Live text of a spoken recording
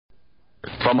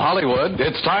From Hollywood,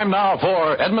 it's time now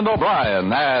for Edmund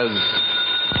O'Brien as...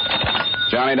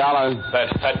 Johnny Dollar?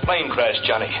 That plane crash,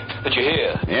 Johnny. Did you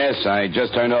hear? Yes, I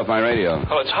just turned off my radio.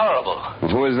 Oh, it's horrible.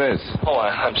 Who is this? Oh,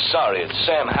 I'm sorry. It's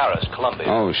Sam Harris, Columbia.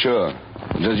 Oh, sure.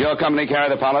 Does your company carry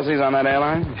the policies on that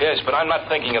airline? Yes, but I'm not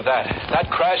thinking of that.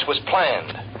 That crash was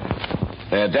planned.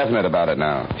 They're definite about it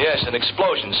now. Yes, an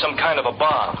explosion, some kind of a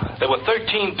bomb. There were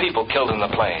 13 people killed in the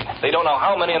plane. They don't know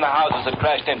how many in the houses it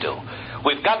crashed into.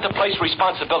 We've got to place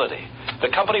responsibility. The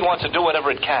company wants to do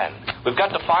whatever it can. We've got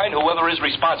to find whoever is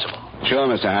responsible. Sure,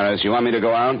 Mr. Harris. You want me to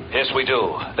go out? Yes, we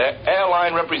do. Their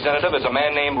airline representative is a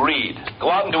man named Reed. Go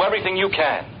out and do everything you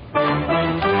can.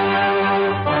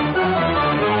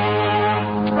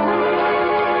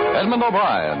 Edmund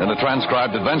O'Brien in a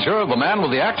transcribed adventure of the man with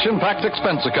the action-packed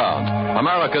expense account.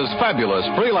 America's fabulous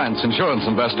freelance insurance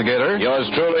investigator. Yours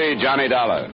truly, Johnny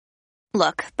Dollar.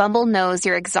 Look, Bumble knows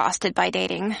you're exhausted by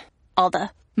dating. All the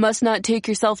must not take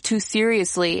yourself too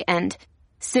seriously and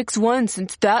 6'1"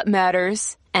 since that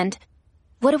matters. And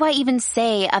what do I even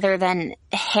say other than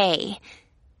hey?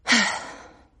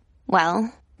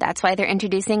 Well, that's why they're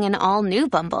introducing an all-new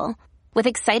Bumble. With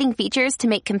exciting features to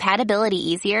make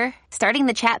compatibility easier, starting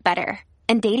the chat better,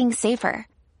 and dating safer.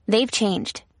 They've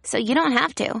changed, so you don't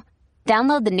have to.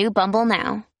 Download the new Bumble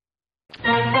now.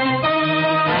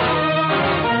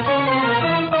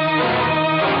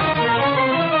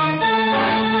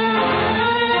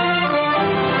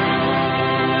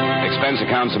 Expense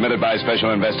account submitted by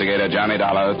Special Investigator Johnny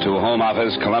Dollar to Home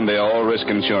Office, Columbia All Risk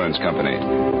Insurance Company.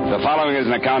 The following is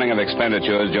an accounting of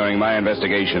expenditures during my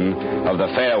investigation of the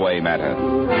Fairway matter.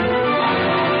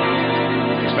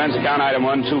 Expense account item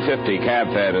 1, $250 cab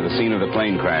fare to the scene of the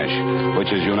plane crash, which,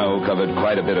 as you know, covered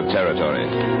quite a bit of territory.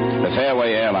 The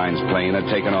Fairway Airlines plane had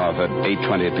taken off at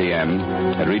 8:20 p.m.,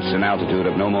 had reached an altitude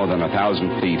of no more than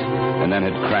 1,000 feet, and then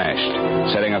had crashed,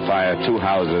 setting afire 2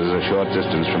 houses a short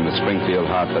distance from the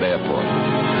Springfield-Hartford Airport.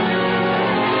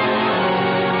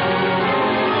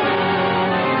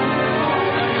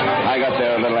 I got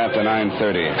there a little after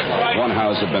 9:30. One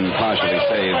house had been partially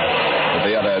saved, but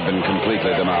the other had been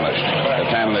completely demolished. A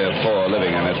family of 4 living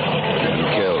in it had been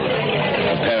killed.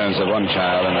 The parents of one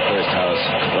child in the first house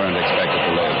weren't expected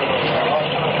to live.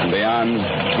 And beyond,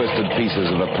 twisted pieces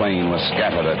of the plane were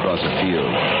scattered across a field.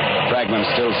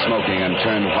 Fragments still smoking and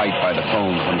turned white by the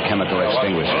foam from chemical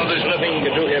extinguishers. Well, there's nothing you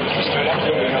can do here, Mr. Stewart.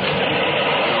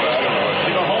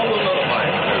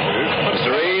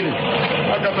 Mr. Reed?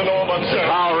 I've got the know about Mr.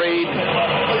 Carl Reed?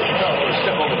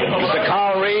 Mr.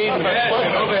 Carl Reed?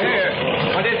 Over here.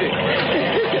 What is it?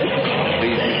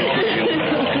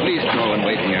 Please call and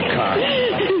wait in your car.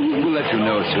 We'll let you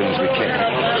know as soon as we can.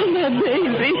 My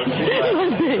baby. My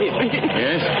baby.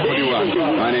 Yes? What do you want?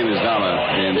 My name is Dollar,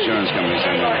 the insurance company,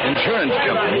 Senor. Insurance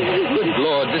company? Good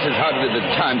Lord, this is hardly the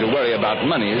time to worry about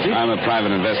money, is it? I'm a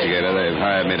private investigator. They've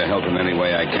hired me to help in any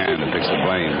way I can to fix the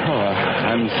plane. Oh,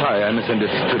 I'm sorry. I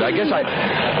misunderstood. I guess I...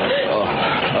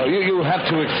 Oh, you have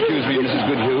to excuse me, Mrs.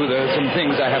 Goodhue. There are some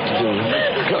things I have to do.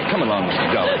 Come along, Mrs.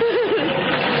 Dollar.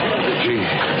 She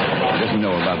doesn't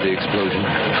know about the explosion.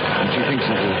 And she thinks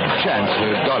there's a chance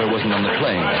her daughter wasn't on the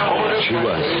plane. She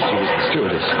was. She was the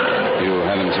stewardess. You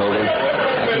haven't told her?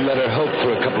 I can let her hope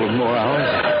for a couple of more hours.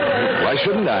 Why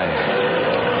shouldn't I?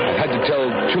 I've had to tell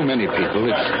too many people.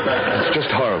 It's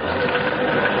just horrible.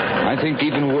 I think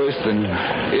even worse than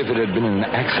if it had been an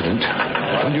accident.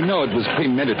 When you know it was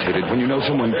premeditated, when you know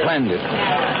someone planned it.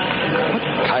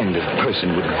 What kind of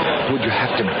person would you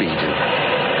have to be to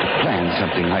plan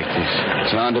something like this?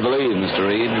 It's hard to believe, Mr.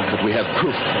 Reed. But we have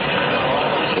proof.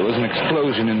 There was an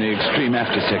explosion in the extreme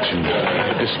after section.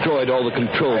 It destroyed all the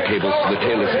control cables to the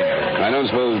tail assembly. I don't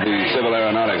suppose the Civil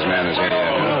Aeronautics man is here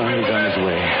yet. Oh, he's on his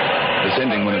way. They're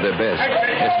sending one of their best,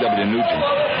 S.W. Nugent.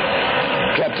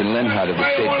 Captain Lenhardt of the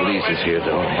State Police is here,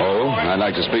 though. Oh? I'd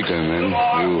like to speak to him, then.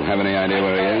 You have any idea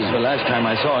where he is? The last time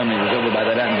I saw him, he was over by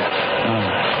that ambulance.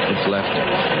 Oh, it's left.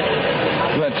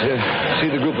 But, see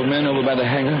the group of men over by the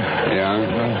hangar? Yeah?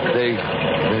 They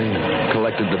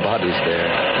collected the bodies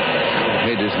there.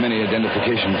 Made as many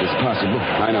identifications as possible.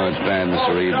 I know it's bad,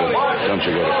 Mr. Reed, but don't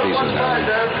you go to pieces now.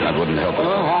 That wouldn't help at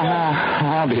all.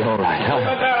 I'll be all right.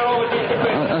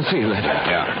 I'll see you later.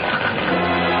 Yeah.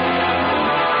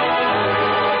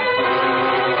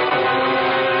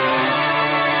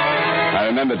 I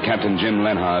remembered Captain Jim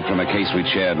Lenhardt from a case we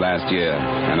shared last year,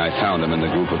 and I found him in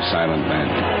the group of silent men.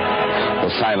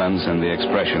 The silence and the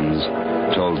expressions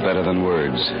told better than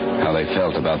words how they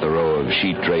felt about the row of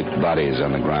sheet-draped bodies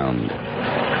on the ground.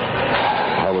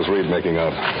 How was Reed making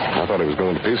out? I thought he was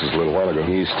going to pieces a little while ago.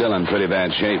 He's still in pretty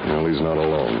bad shape. Well, he's not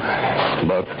alone.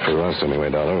 But for us,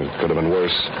 anyway, Dollar, it could have been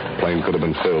worse. Plane could have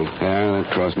been filled. Yeah, that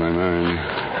crossed my mind.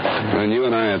 And you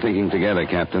and I are thinking together,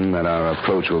 Captain, that our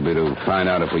approach will be to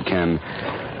find out, if we can,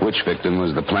 which victim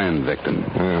was the planned victim.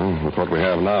 Well, with what we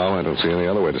have now, I don't see any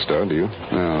other way to start, do you?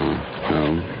 No.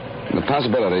 The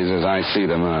possibilities, as I see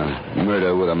them, are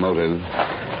murder with a motive,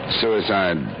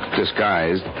 suicide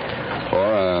disguised, or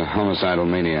a homicidal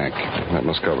maniac. That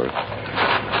must cover it.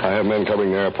 I have men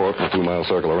covering the airport in a 2-mile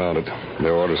circle around it.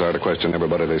 Their orders are to question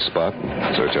everybody they spot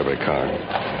and search every car.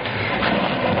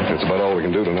 That's about all we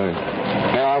can do tonight.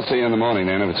 Yeah, I'll see you in the morning,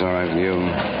 then, if it's all right with you.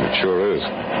 It sure is.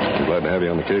 I'm glad to have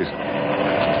you on the case.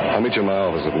 I'll meet you in my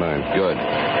office at 9. Good.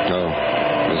 No,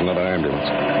 there's another ambulance.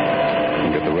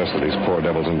 And get the rest of these poor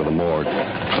devils into the morgue.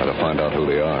 Try to find out who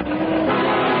they are.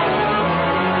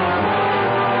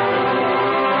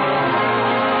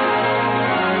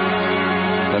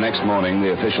 The next morning,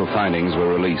 the official findings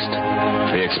were released.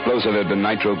 The explosive had been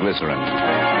nitroglycerin.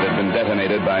 It had been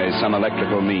detonated by some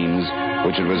electrical means,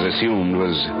 which it was assumed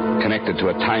was connected to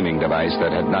a timing device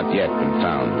that had not yet been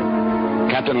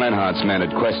found. Captain Lenhart's men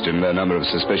had questioned a number of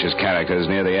suspicious characters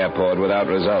near the airport without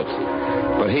result.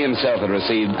 But he himself had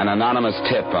received an anonymous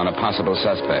tip on a possible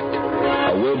suspect,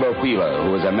 a Wilbur Wheeler,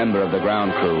 who was a member of the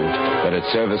ground crew that had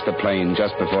serviced the plane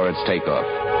just before its takeoff.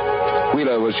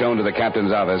 Wheeler was shown to the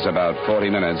captain's office about 40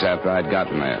 minutes after I'd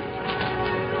gotten there.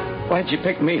 Why'd you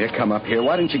pick me to come up here?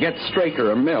 Why didn't you get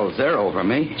Straker or Mills? They're over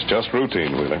me. It's just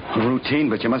routine, Wheeler. Routine,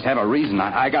 but you must have a reason.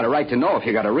 I got a right to know if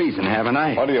you got a reason, haven't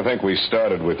I? Why do you think we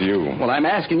started with you? Well, I'm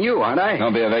asking you, aren't I?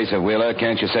 Don't be evasive, Wheeler.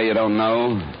 Can't you say you don't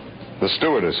know? The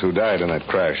stewardess who died in that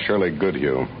crash, Shirley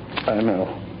Goodhue. I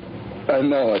know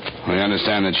it. We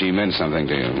understand that she meant something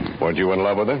to you. Weren't you in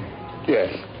love with her?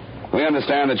 Yes. We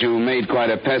understand that you made quite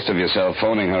a pest of yourself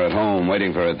phoning her at home,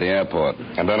 waiting for her at the airport.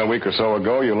 And then a week or so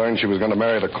ago, you learned she was going to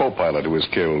marry the co-pilot who was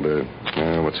killed.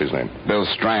 What's his name? Bill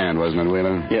Strand, wasn't it,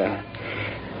 Wheeler? Yeah.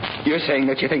 You're saying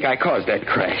that you think I caused that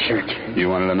crash, aren't you? You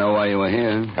wanted to know why you were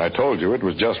here? I told you it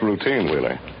was just routine,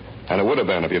 Wheeler. And it would have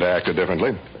been if you'd acted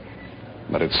differently.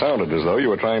 But it sounded as though you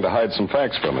were trying to hide some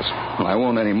facts from us. Well, I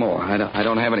won't anymore. I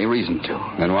don't have any reason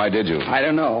to. Then why did you? I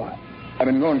don't know. I've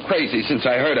been going crazy since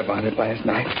I heard about it last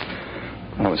night.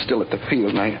 I was still at the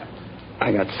field, and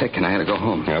I got sick, and I had to go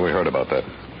home. Yeah, we heard about that.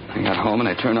 I got home, and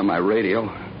I turned on my radio.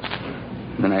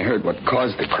 Then I heard what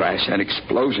caused the crash, that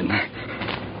explosion.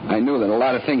 I knew that a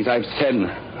lot of things I've said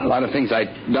and a lot of things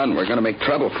I'd done were going to make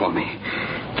trouble for me.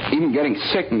 Even getting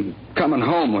sick and coming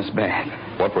home was bad.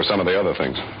 What were some of the other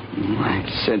things? I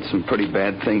said some pretty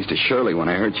bad things to Shirley when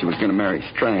I heard she was going to marry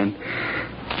Strand.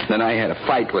 Then I had a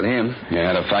fight with him. You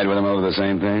had a fight with him over the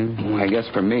same thing? Well, I guess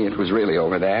for me it was really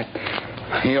over that.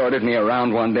 He ordered me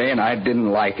around one day, and I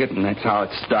didn't like it, and that's how it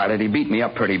started. He beat me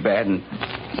up pretty bad and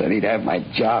said he'd have my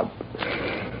job.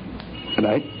 And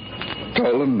I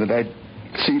told him that I'd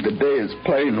see the day his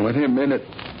plane with him in it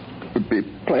would be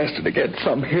blasted against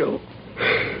some hill.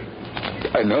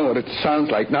 I know what it sounds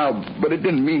like now, but it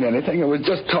didn't mean anything. It was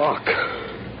just talk.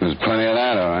 There's plenty of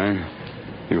that, all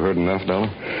right. You heard enough, Dollar?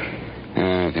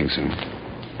 Yeah, I think so.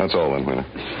 That's all then, Wheeler.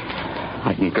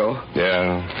 I can go?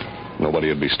 Yeah. Nobody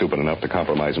would be stupid enough to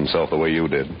compromise himself the way you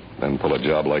did, then pull a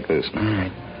job like this. All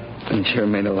right. I sure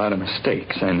made a lot of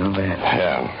mistakes. I know that.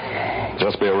 Yeah.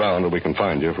 Just be around and we can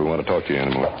find you if we want to talk to you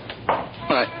anymore.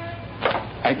 But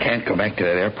I can't go back to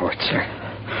that airport, sir.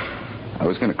 I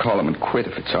was going to call him and quit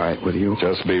if it's all right with you.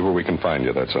 Just be where we can find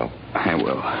you, that's all. I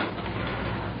will.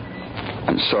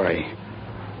 I'm sorry.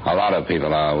 A lot of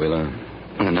people are, Wheeler.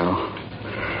 I know.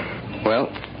 Well...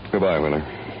 Goodbye, Wheeler.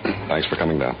 Thanks for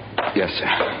coming down. Yes, sir.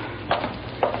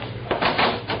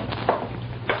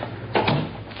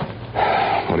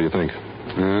 What do you think?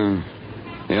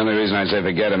 The only reason I say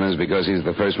forget him is because he's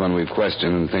the first one we've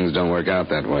questioned and things don't work out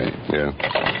that way. Yeah.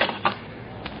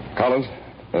 Collins,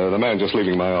 the man just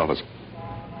leaving my office.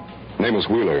 Name is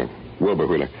Wheeler, Wilbur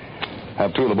Wheeler.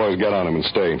 Have two of the boys get on him and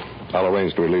stay. I'll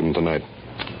arrange to relieve him tonight.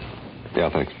 Yeah,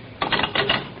 thanks.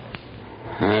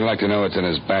 I'd like to know what's in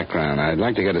his background. I'd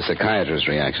like to get a psychiatrist's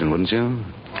reaction, wouldn't you?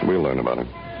 We'll learn about it.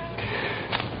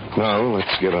 Now,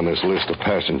 let's get on this list of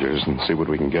passengers and see what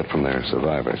we can get from their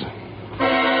survivors.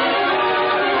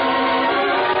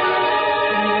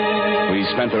 We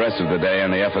spent the rest of the day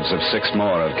in the efforts of 6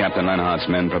 more of Captain Lenhart's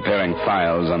men preparing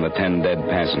files on the 10 dead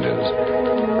passengers.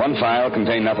 One file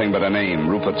contained nothing but a name,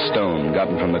 Rupert Stone,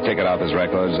 gotten from the ticket office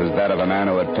records as that of a man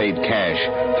who had paid cash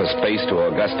for space to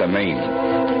Augusta, Maine.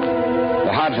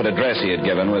 The Hartford address he had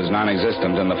given was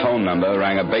non-existent, and the phone number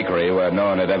rang a bakery where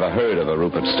no one had ever heard of a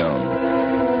Rupert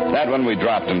Stone. That one we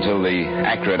dropped until the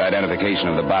accurate identification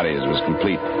of the bodies was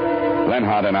complete.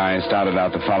 Lenhart and I started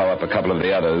out to follow up a couple of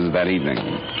the others that evening.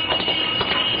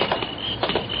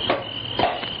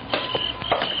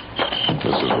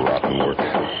 This is rotten work.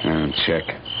 Check.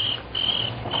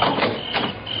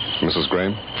 Mrs.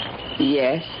 Graham?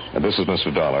 Yes? This is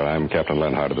Mr. Dollar. I'm Captain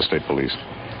Lenhart of the State Police.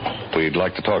 We'd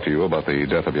like to talk to you about the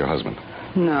death of your husband.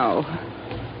 No.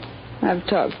 I've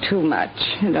talked too much.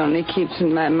 It only keeps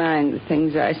in my mind the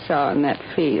things I saw in that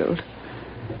field.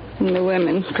 And the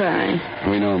women crying.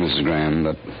 We know, Mrs. Graham,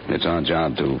 but it's our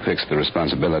job to fix the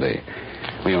responsibility.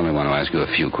 We only want to ask you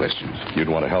a few questions. You'd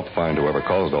want to help find whoever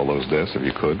caused all those deaths if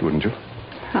you could, wouldn't you?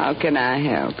 How can I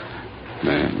help?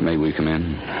 May we come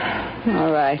in?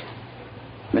 All right.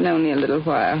 But only a little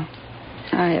while.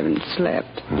 I haven't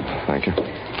slept. Thank you.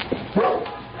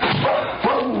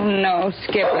 No,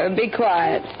 Skipper, be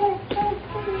quiet.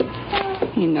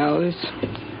 He knows.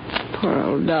 Poor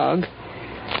old dog.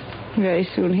 Very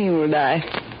soon he will die.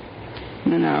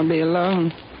 And I'll be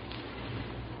alone.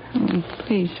 Oh,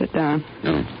 please sit down.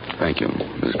 No, thank you,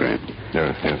 Mrs. Graham.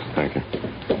 Yes, thank you.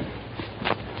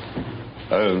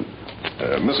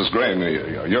 Mrs. Graham,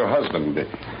 your husband...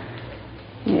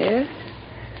 Yes?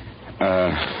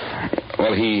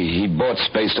 Well, he bought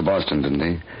space to Boston, didn't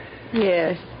he?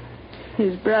 Yes.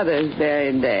 His brother's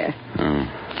buried there. Oh.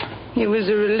 He was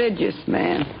a religious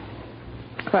man.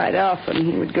 Quite often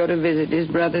he would go to visit his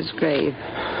brother's grave.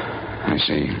 I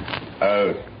see.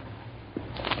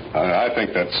 I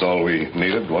think that's all we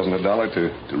needed, wasn't it, Dollar,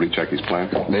 to recheck his plan?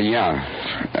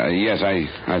 Yes,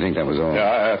 I think that was all.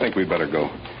 Yeah, I think we'd better go.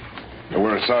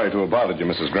 We're sorry to have bothered you,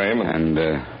 Mrs. Graham. And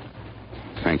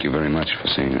thank you very much for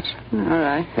seeing us. All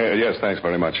right. Yes, thanks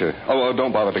very much.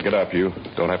 Don't bother to get up. You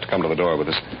don't have to come to the door with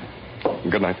us.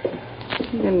 Good night.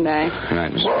 Good night. Good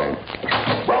night, Mrs. Graham.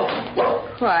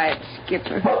 Quiet,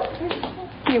 Skipper.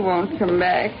 He won't come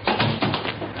back.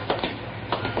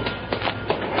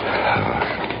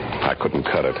 I couldn't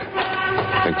cut it.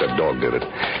 I think that dog did it.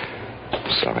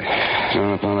 Sorry.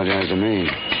 Don't apologize to me.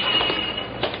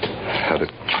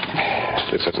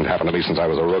 This hasn't happened to me since I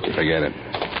was a rookie. Forget it.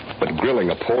 But grilling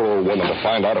a poor old woman to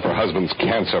find out if her husband's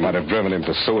cancer might have driven him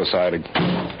to suicide,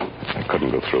 I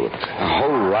couldn't go through it. A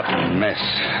whole rotten mess.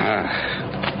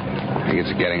 I think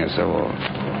it's getting us so old.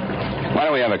 Why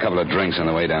don't we have a couple of drinks on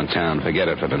the way downtown?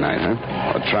 Forget it for tonight, huh?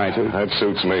 Or try to? That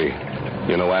suits me.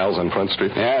 You know Al's on Front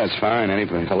Street? Yeah, it's fine. Any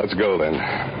place. Well, let's go then.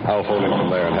 I'll phone in from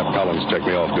there and have Collins check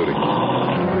me off duty.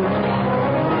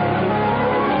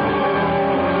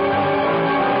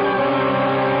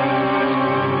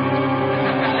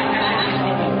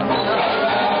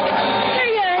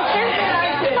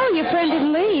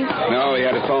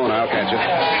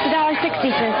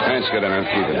 That's good enough.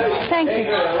 Keep it. Thank you.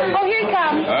 Oh, here he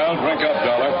comes. Well, drink up,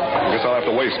 Dollar. I guess I'll have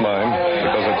to waste mine,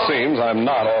 because it seems I'm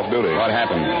not off duty. What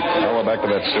happened? Well, we're back to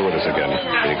that stewardess again.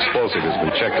 The explosive has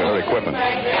been checked to her equipment.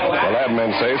 The lab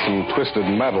men say some twisted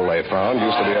metal they found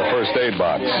used to be a first aid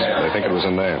box. They think it was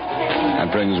in there. That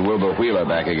brings Wilbur Wheeler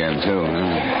back again, too,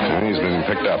 huh? He's been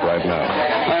picked up right now.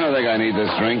 I don't think I need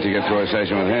this drink to get through a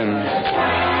session with him.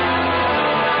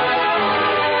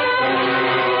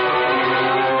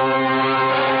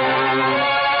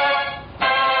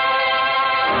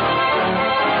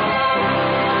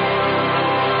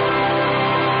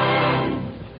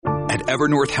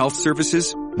 Evernorth Health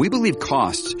Services, we believe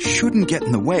costs shouldn't get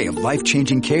in the way of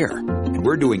life-changing care, and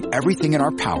we're doing everything in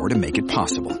our power to make it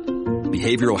possible.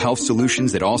 Behavioral health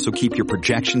solutions that also keep your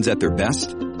projections at their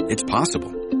best? It's possible.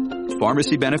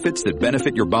 Pharmacy benefits that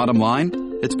benefit your bottom line?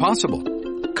 It's possible.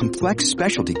 Complex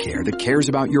specialty care that cares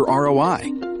about your ROI?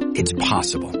 It's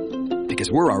possible.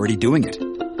 Because we're already doing it.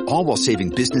 All while saving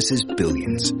businesses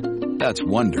billions. That's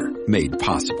Wonder made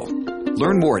possible.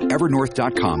 Learn more at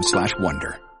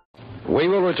evernorth.com/wonder. We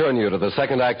will return you to the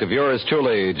second act of yours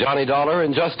truly, Johnny Dollar,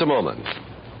 in just a moment.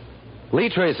 Lee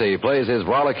Tracy plays his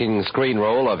rollicking screen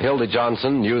role of Hilda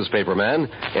Johnson, newspaperman,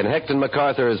 in Hector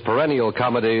MacArthur's perennial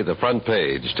comedy, The Front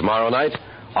Page, tomorrow night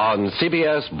on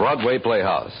CBS Broadway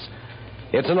Playhouse.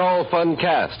 It's an all-fun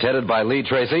cast headed by Lee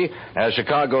Tracy as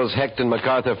Chicago's Hector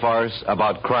MacArthur farce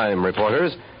about crime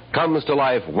reporters comes to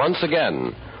life once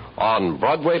again on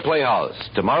Broadway Playhouse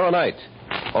tomorrow night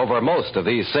over most of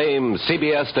these same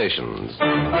CBS stations.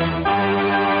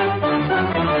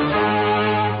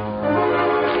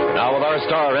 Now with our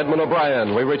star, Edmund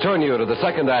O'Brien, we return you to the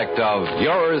second act of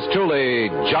yours truly,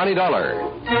 Johnny Dollar.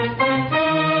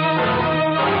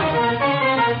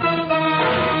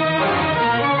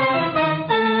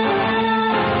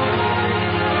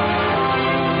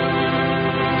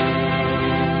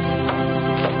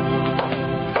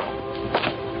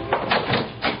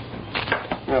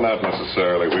 Well, not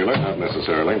necessarily, Wheeler. Not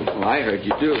necessarily. Well, I heard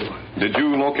you do. Did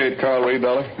you locate Carl Reed,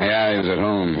 Dollar? Yeah, he was at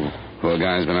home. Poor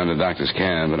guy's been under doctor's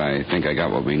care, but I think I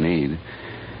got what we need.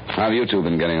 How have you two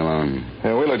been getting along?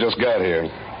 Yeah, Wheeler just got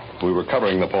here. We were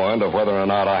covering the point of whether or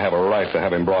not I have a right to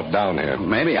have him brought down here.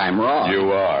 Maybe I'm wrong.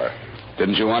 You are.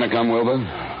 Didn't you want to come, Wilbur?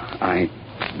 I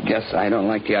guess I don't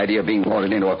like the idea of being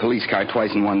loaded into a police car twice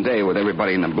in one day with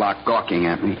everybody in the block gawking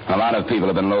at me. A lot of people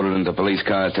have been loaded into police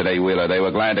cars today, Wheeler. They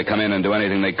were glad to come in and do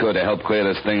anything they could to help clear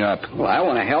this thing up. Well, I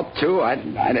want to help, too. I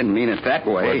didn't mean it that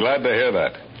way. We're glad to hear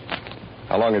that.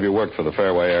 How long have you worked for the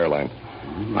Fairway Airline?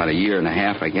 About a year and a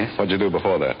half, I guess. What'd you do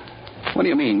before that? What do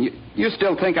you mean? You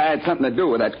still think I had something to do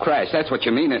with that crash? That's what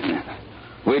you mean, isn't it?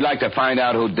 We'd like to find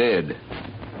out who did.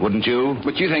 Wouldn't you?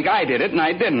 But you think I did it, and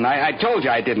I didn't. I told you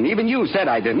I didn't. Even you said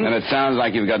I didn't. And it sounds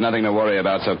like you've got nothing to worry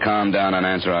about, so calm down and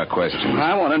answer our questions.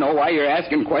 I want to know why you're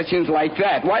asking questions like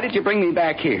that. Why did you bring me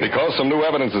back here? Because some new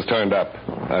evidence has turned up.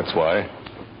 That's why.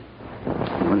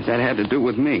 What does that have to do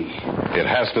with me? It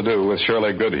has to do with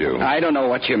Shirley Goodhue. I don't know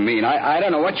what you mean. I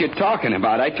don't know what you're talking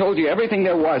about. I told you everything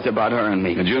there was about her and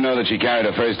me. Did you know that she carried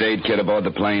a first aid kit aboard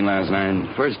the plane last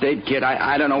night? First aid kit?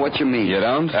 I don't know what you mean. You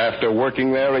don't? After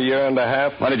working there a year and a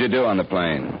half? What did you do on the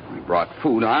plane? We brought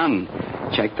food on,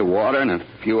 checked the water, and a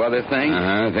few other things.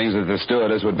 Things that the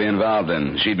stewardess would be involved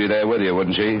in. She'd be there with you,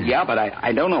 wouldn't she? Yeah, but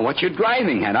I don't know what you're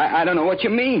driving at. I don't know what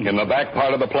you mean. In the back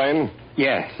part of the plane?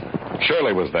 Yes.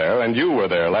 Shirley was there, and you were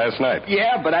there last night.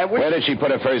 Yeah, but I wish... Where did she put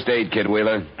her first aid kit,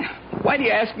 Wheeler? Why do you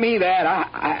ask me that?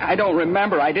 I don't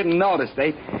remember. I didn't notice.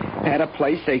 They had a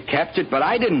place they kept it, but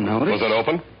I didn't notice. Was it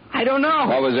open? I don't know.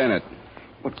 What was in it?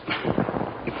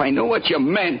 If I knew what you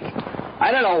meant,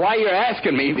 I don't know why you're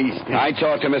asking me these things. I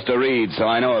talked to Mr. Reed, so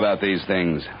I know about these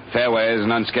things. Fairway is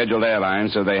an unscheduled airline,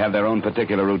 so they have their own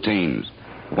particular routines.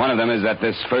 One of them is that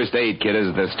this first aid kit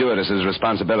is the stewardess's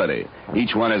responsibility.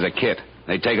 Each one is a kit.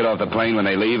 They take it off the plane when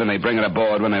they leave, and they bring it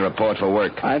aboard when they report for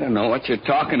work. I don't know what you're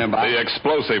talking about. The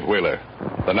explosive, Wheeler.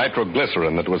 The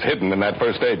nitroglycerin that was hidden in that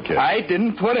first aid kit. I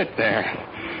didn't put it there.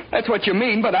 That's what you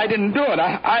mean, but I didn't do it.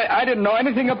 I didn't know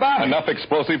anything about it. Enough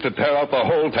explosive to tear out the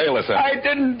whole tail assembly. I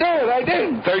didn't do it. I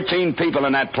didn't. 13 people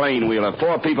in that plane, Wheeler.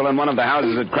 4 people in one of the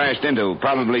houses it crashed into.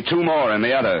 Probably 2 more in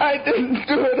the other. I didn't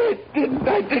do it.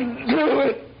 I didn't do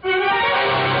it.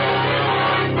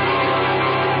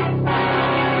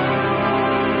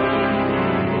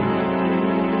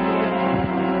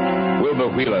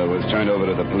 Wilbur Wheeler was turned over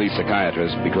to the police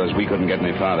psychiatrist because we couldn't get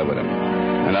any farther with him.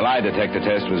 And a lie detector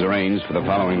test was arranged for the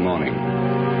following morning.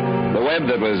 The web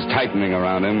that was tightening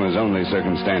around him was only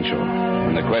circumstantial.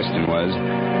 And the question was,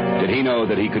 did he know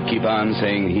that he could keep on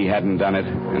saying he hadn't done it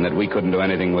and that we couldn't do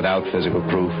anything without physical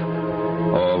proof?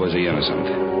 Or was he innocent?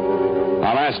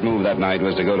 Our last move that night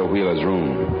was to go to Wheeler's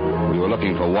room. We were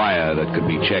looking for wire that could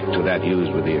be checked to that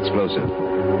used with the explosive.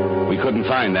 We couldn't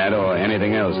find that or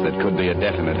anything else that could be a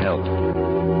definite help.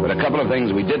 But a couple of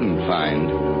things we didn't find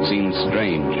seemed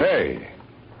strange. Hey,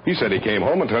 he said he came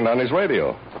home and turned on his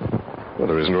radio. Well,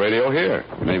 there isn't a radio here.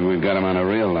 Maybe we've got him on a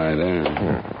real lie there.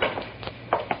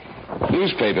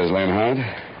 Newspapers, Lenhart.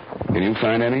 Can you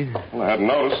find any? Well, I hadn't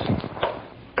noticed.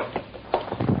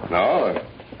 No,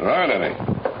 there aren't any.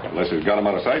 Unless he's got them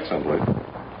out of sight someplace.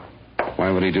 Why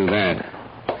would he do that?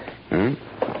 Huh?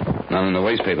 Not in the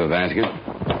wastepaper basket.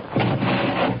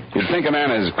 You'd think a man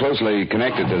as closely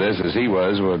connected to this as he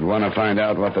was would want to find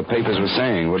out what the papers were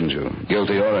saying, wouldn't you?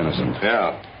 Guilty or innocent.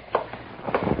 Yeah.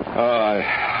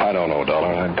 I don't know,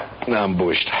 Dollar. I'm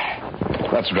ambushed.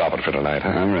 Let's drop it for tonight, huh?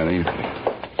 I'm ready.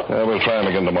 We'll try him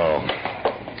again tomorrow.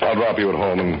 I'll drop you at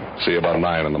home and see you about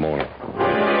 9 in the morning.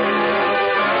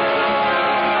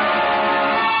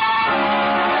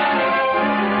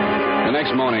 The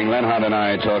next morning, Lenhart and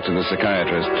I talked to the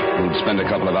psychiatrist who'd spent a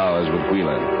couple of hours with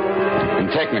Wheeler.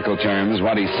 In technical terms,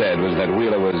 what he said was that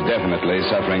Wheeler was definitely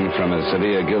suffering from a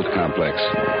severe guilt complex.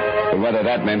 But whether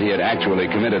that meant he had actually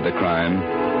committed the crime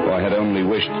or had only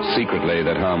wished secretly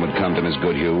that harm would come to Miss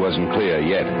Goodhue wasn't clear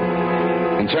yet.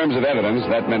 In terms of evidence,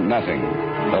 that meant nothing.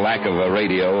 The lack of a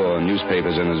radio or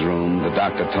newspapers in his room, the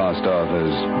doctor tossed off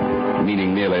as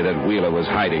meaning merely that Wheeler was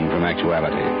hiding from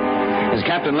actuality. As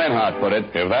Captain Lenhart put it,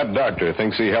 if that doctor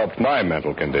thinks he helped my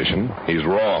mental condition, he's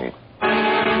wrong.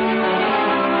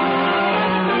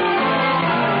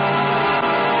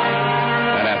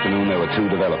 That afternoon, there were 2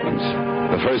 developments.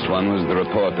 The first one was the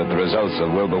report that the results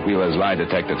of Wilbur Wheeler's lie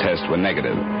detector test were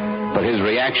negative, but his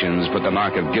reactions put the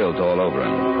mark of guilt all over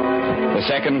him. The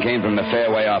second came from the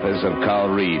Fairway office of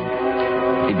Carl Reed.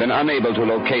 He'd been unable to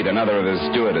locate another of his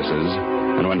stewardesses,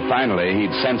 and when finally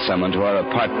he'd sent someone to her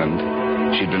apartment,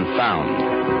 she'd been found,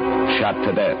 shot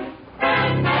to death.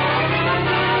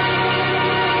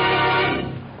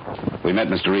 We We met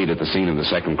Mr. Reed at the scene of the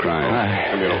second crime.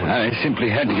 I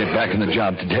simply had to get back on the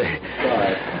job today.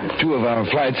 2 of our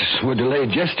flights were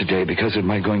delayed yesterday because of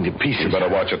my going to pieces. You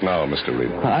better watch it now, Mr.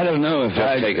 Reed. I don't know if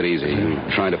Just take it easy. You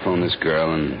try to phone this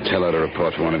girl and tell her to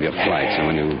report for one of your flights.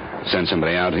 And when you sent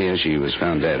somebody out here, she was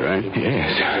found dead, right?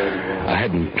 Yes. I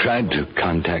hadn't tried to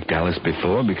contact Alice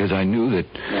before because I knew that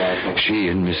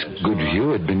she and Miss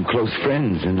Goodhue had been close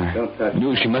friends, and I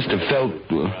knew she must have felt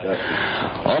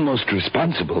almost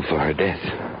responsible for her death.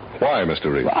 Why, Mr.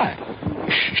 Reed? Why?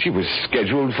 She was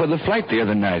scheduled for the flight the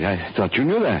other night. I thought you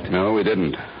knew that. No, we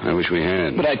didn't. I wish we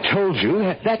had. But I told you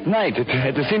that night at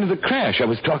the scene of the crash. I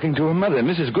was talking to her mother,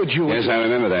 Mrs. Goodhue. Yes, I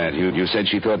remember that. You said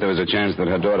she thought there was a chance that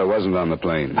her daughter wasn't on the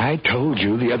plane. I told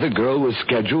you the other girl was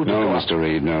scheduled. No, Mr.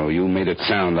 Reed, no. You made it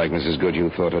sound like Mrs.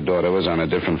 Goodhue thought her daughter was on a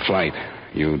different flight.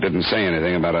 You didn't say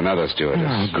anything about another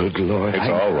stewardess. Oh, good Lord. It's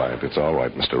all right. It's all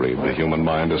right, Mr. Reed. The human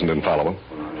mind isn't infallible.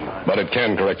 But it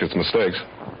can correct its mistakes.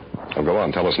 Well, go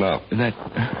on. Tell us now.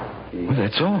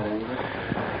 That's all.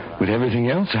 With everything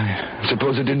else, I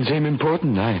suppose it didn't seem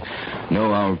important. I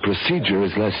know our procedure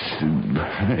is less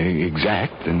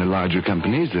exact than the larger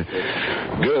companies. The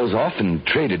girls often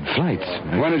traded flights.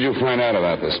 When did you find out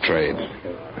about this trade?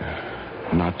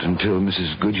 Not until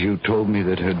Mrs. Goodhue told me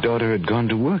that her daughter had gone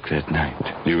to work that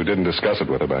night. You didn't discuss it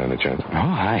with her by any chance? No,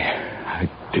 I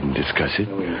didn't discuss it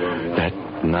that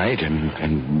night,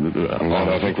 Well,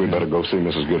 I think we'd better go see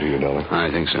Mrs. Goodhue, darling. I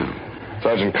think so.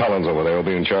 Sergeant Collins over there will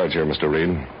be in charge here, Mr. Reed.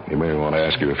 He may want to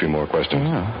ask you a few more questions.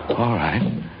 Oh, all right.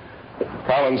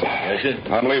 Collins. Yes, sir?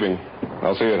 I'm leaving.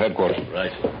 I'll see you at headquarters.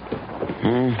 Right.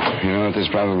 You know what this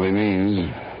probably means?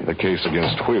 The case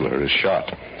against Wheeler is shot.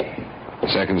 The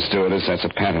second stewardess, that's a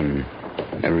pattern.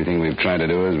 Everything we've tried to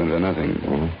do has been for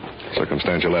nothing.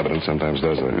 Circumstantial evidence sometimes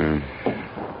does that.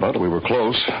 But we were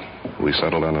close. We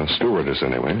settled on a stewardess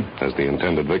anyway, as the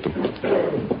intended victim.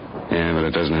 Yeah, but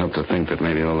it doesn't help to think that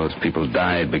maybe all those people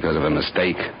died because of a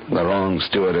mistake. The wrong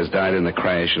stewardess died in the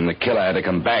crash, and the killer had to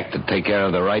come back to take care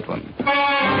of the right one.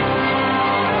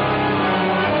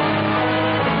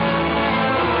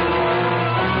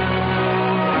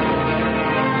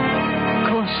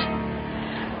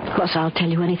 Of course, I'll tell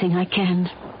you anything I can.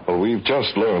 Well, we've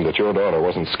just learned that your daughter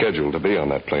wasn't scheduled to be on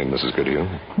that plane, Mrs. Goodhue.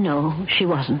 No, she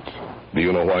wasn't. Do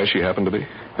you know why she happened to be?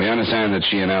 We understand that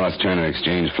she and Alice Turner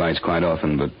exchange flights quite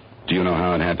often, but do you know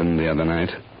how it happened the other night?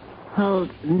 Well,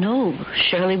 no.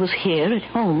 Shirley was here at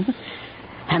home,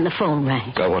 and the phone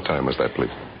rang. What time was that,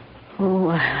 please? Oh,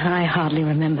 I hardly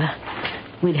remember.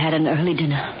 We'd had an early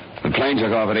dinner. The plane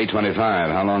took off at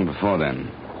 8:25. How long before then?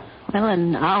 Well,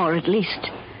 an hour at least.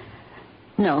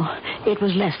 No, it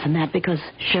was less than that because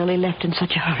Shirley left in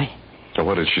such a hurry. So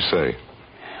what did she say?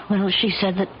 Well, she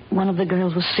said that one of the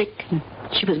girls was sick and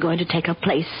she was going to take her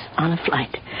place on a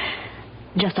flight.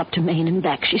 Just up to Maine and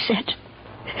back, she said.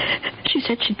 She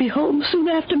said she'd be home soon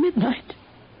after midnight.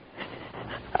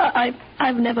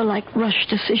 I've never liked rushed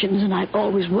decisions, and I've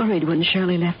always worried when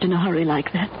Shirley left in a hurry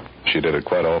like that. She did it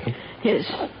quite often? Yes.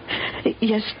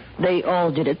 Yes, they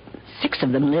all did it. 6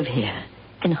 of them live here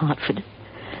in Hartford.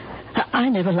 I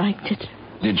never liked it.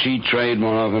 Did she trade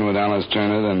more often with Alice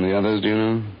Turner than the others, do you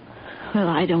know? Well,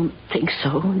 I don't think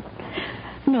so.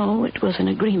 No, it was an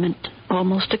agreement,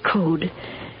 almost a code.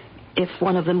 If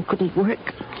one of them couldn't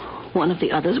work, one of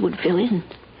the others would fill in.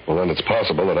 Well, then it's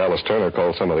possible that Alice Turner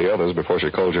called some of the others before she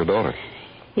called your daughter.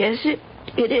 Yes,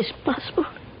 it is possible.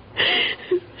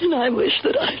 And I wish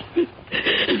that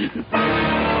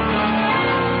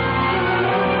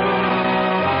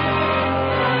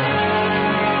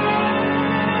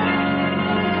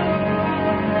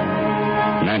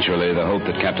Naturally, the hope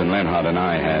that Captain Lenhart and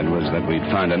I had was that we'd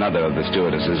find another of the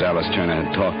stewardesses Alice Turner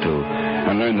had talked to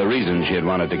and learn the reason she had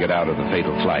wanted to get out of the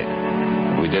fatal flight.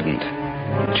 We didn't.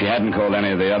 She hadn't called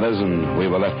any of the others, and we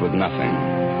were left with nothing.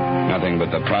 Nothing but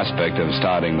the prospect of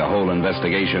starting the whole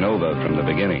investigation over from the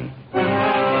beginning.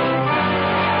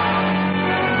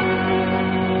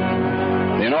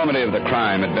 The enormity of the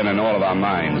crime had been in all of our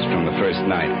minds from the first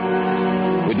night.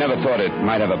 We'd never thought it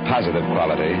might have a positive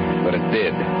quality, but it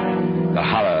did. The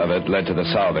horror of it led to the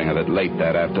solving of it late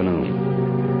that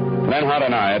afternoon. Lenhart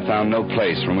and I had found no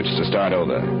place from which to start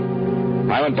over.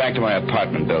 I went back to my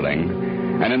apartment building,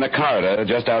 and in the corridor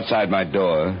just outside my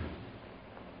door...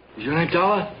 Is your name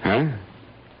Dollar? Huh?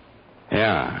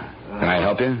 Yeah. Can I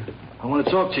help you? I want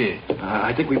to talk to you.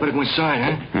 I think we better go inside,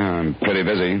 huh? I'm pretty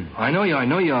busy. I know you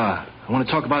are. I want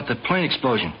to talk about the plane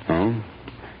explosion. Oh?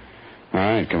 All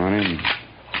right, come on in.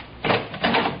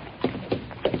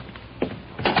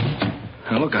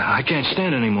 Now, look, I can't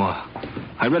stand it anymore.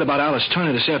 I read about Alice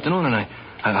Turner this afternoon, and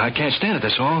I can't stand it,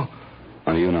 that's all.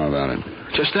 What do you know about it?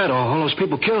 Just that, all those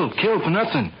people killed for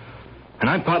nothing. And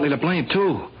I'm partly to blame,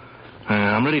 too.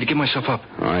 I'm ready to give myself up.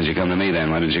 Why'd you come to me,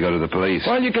 then? Why didn't you go to the police?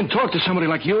 Well, you can talk to somebody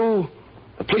like you.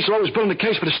 The police are always building the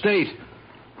case for the state.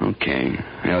 Okay.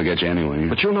 They'll get you anyway.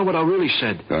 But you'll know what I really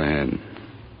said. Go ahead.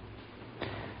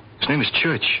 His name is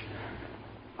Church.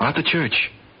 Arthur Church.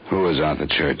 Who is Arthur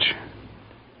Church?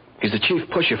 He's the chief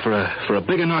pusher for a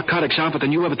bigger narcotics outfit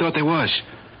than you ever thought there was.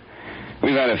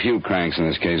 We've had a few cranks in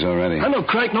this case already. I'm no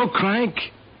crank.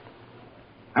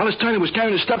 Alice Turner was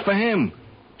carrying the stuff for him.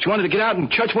 She wanted to get out, and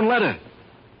Church wouldn't let her.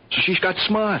 So she got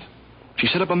smart. She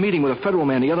set up a meeting with a federal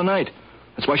man the other night.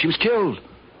 That's why she was killed.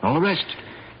 All the rest.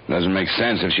 Doesn't make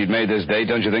sense. If she'd made this date,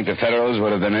 don't you think the Federals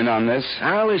would have been in on this?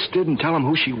 Alice didn't tell him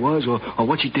who she was or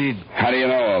what she did. How do you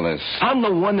know all this? I'm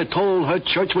the one that told her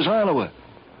Church was on to her.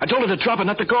 I told her to drop it,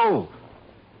 not to go.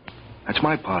 That's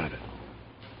my part of it.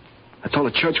 I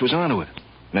told her Church was on to her.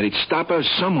 And that he'd stop her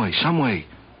some way.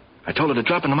 I told her to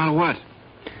drop it no matter what.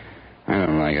 I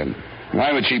don't like it.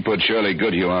 Why would she put Shirley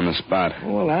Goodhue on the spot?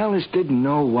 Well, Alice didn't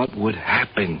know what would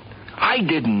happen. I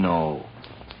didn't know.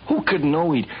 Who could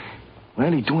know he'd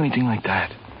do anything like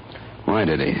that? Why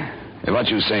did he? If what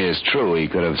you say is true, he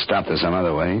could have stopped her some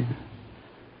other way.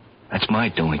 That's my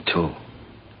doing, too.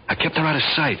 I kept her out of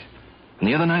sight. And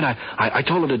the other night, I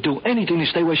told her to do anything to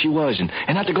stay where she was and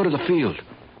not to go to the field.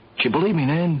 She believed me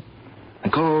then. I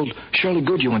called Shirley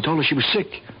Goodhue and told her she was sick.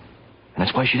 And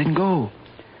that's why she didn't go.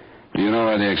 Do you know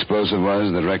where the explosive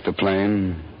was that wrecked the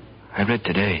plane? I read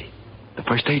today. The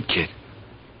first aid kit.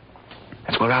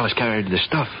 That's where Alice carried the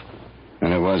stuff.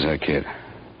 And it was her kit.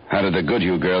 How did the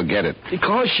Goodhue girl get it?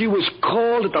 Because she was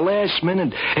called at the last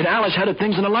minute, and Alice had her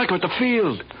things in the locker at the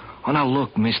field. Oh, now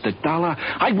look, Mr. Dollar,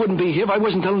 I wouldn't be here if I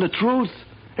wasn't telling the truth.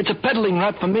 It's a peddling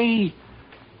rot for me.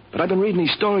 But I've been reading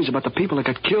these stories about the people that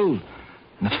got killed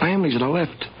and the families that are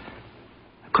left.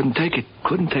 I couldn't take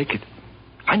it.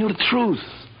 I knew the truth.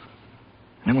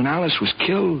 And then when Alice was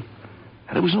killed,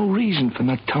 there was no reason for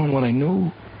not telling what I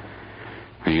knew.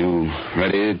 Are you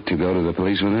ready to go to the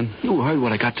police with him? You heard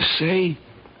what I got to say.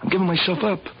 I'm giving myself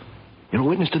up. You're a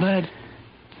witness to that.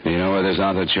 Do you know where this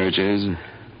Arthur Church is?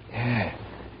 Yeah,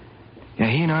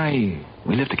 he and I,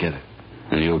 we live together.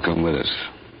 And you'll come with us?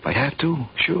 If I have to,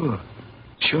 sure.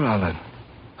 Sure, I'll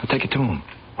take it to him.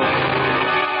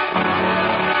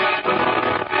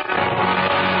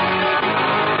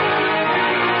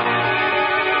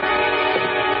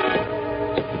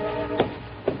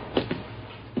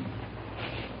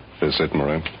 This it,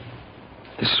 Moran?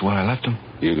 This is where I left him.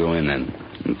 You go in then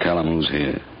and tell him who's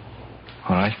here.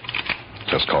 All right.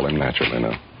 Just call him naturally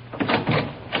now.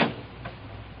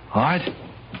 All right.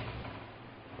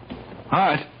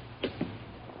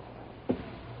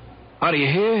 Are you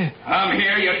here? I'm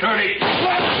here, you dirty... Get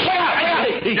out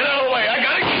of the way. I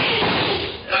got it.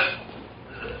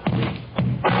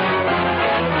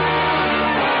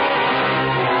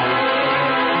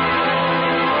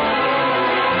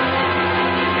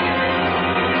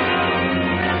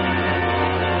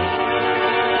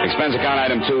 Expense account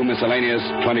item 2, miscellaneous,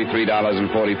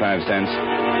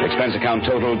 $23.45. Expense account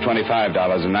total,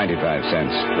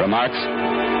 $25.95. Remarks?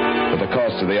 For the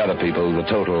cost to the other people, the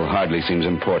total hardly seems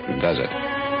important, does it?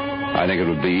 I think it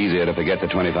would be easier to forget the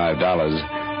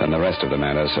 $25 than the rest of the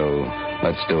matter, so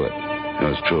let's do it.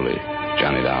 Yours truly,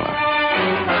 Johnny Dollar.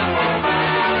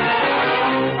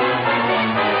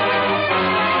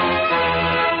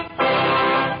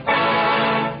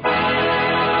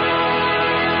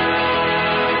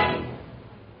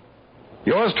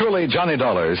 Yours truly, Johnny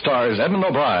Dollar, stars Edmund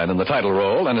O'Brien in the title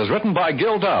role and is written by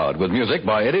Gil Dowd with music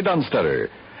by Eddie Dunstetter.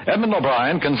 Edmund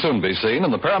O'Brien can soon be seen in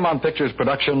the Paramount Pictures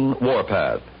production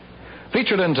Warpath.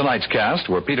 Featured in tonight's cast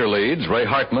were Peter Leeds, Ray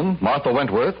Hartman, Martha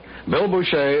Wentworth, Bill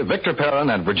Boucher, Victor Perrin,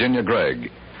 and Virginia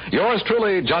Gregg. Yours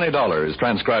truly, Johnny Dollar, is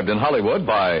transcribed in Hollywood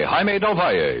by Jaime Del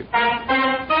Valle.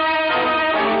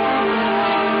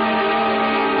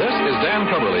 Dan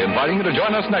Coverly inviting you to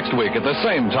join us next week at the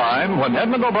same time when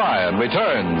Edmund O'Brien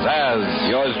returns as...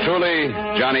 Yours truly,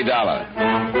 Johnny Dollar.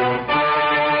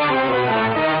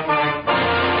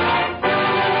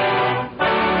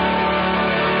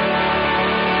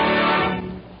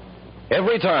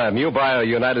 Every time you buy a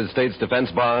United States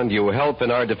defense bond, you help in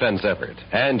our defense effort,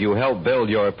 and you help build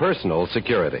your personal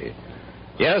security.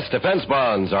 Yes, defense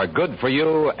bonds are good for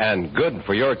you and good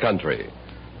for your country.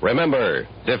 Remember,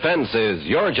 defense is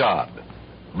your job.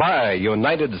 Buy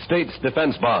United States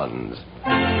defense bonds.